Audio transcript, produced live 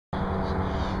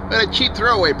Got a cheap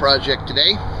throwaway project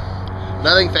today.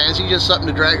 Nothing fancy, just something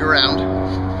to drag around.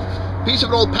 Piece of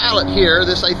an old pallet here.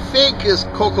 This I think is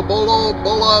bola,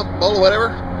 whatever,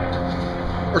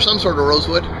 or some sort of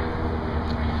rosewood.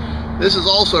 This is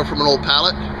also from an old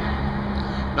pallet.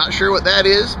 Not sure what that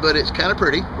is, but it's kind of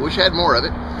pretty. I wish I had more of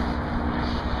it.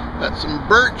 Got some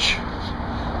birch,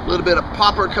 a little bit of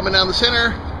poplar coming down the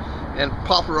center, and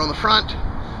poplar on the front.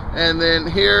 And then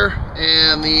here,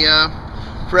 and the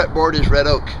fretboard is red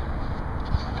oak.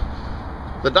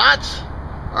 The dots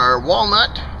are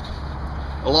walnut,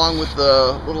 along with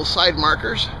the little side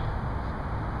markers,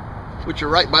 which are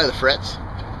right by the frets.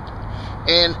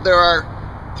 And there are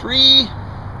 3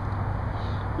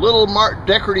 little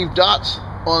decorative dots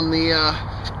on the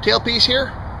tailpiece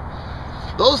here.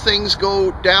 Those things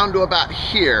go down to about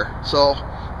here, so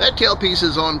that tailpiece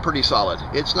is on pretty solid.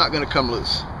 It's not going to come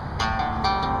loose.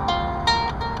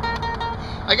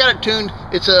 I got it tuned.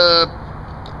 It's a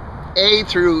A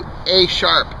through A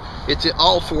sharp. It's in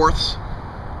all fourths.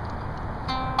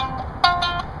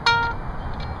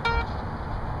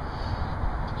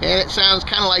 And it sounds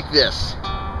kind of like this.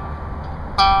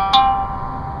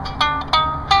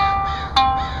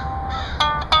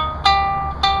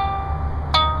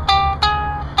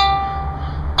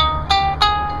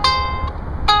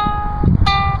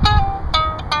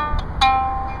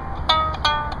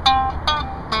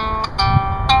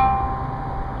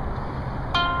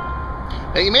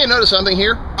 Now you may notice something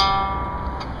here,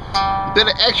 a bit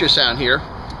of extra sound here.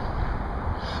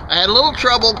 I had a little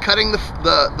trouble cutting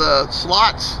the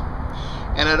slots,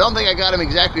 and I don't think I got them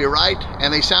exactly right,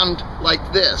 and they sound like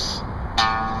this.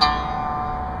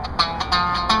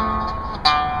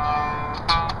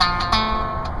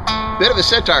 Bit of a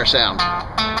sitar sound.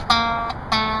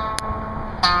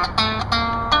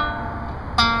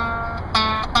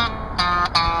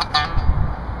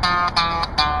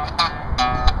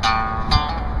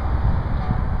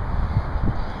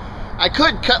 I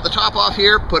could cut the top off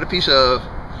here, put a piece of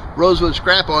rosewood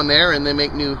scrap on there, and then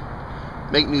make new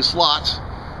slots.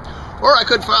 Or I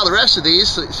could file the rest of these,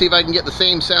 see if I can get the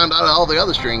same sound out of all the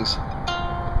other strings.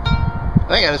 I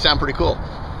think that'd sound pretty cool.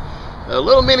 A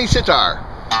little mini sitar.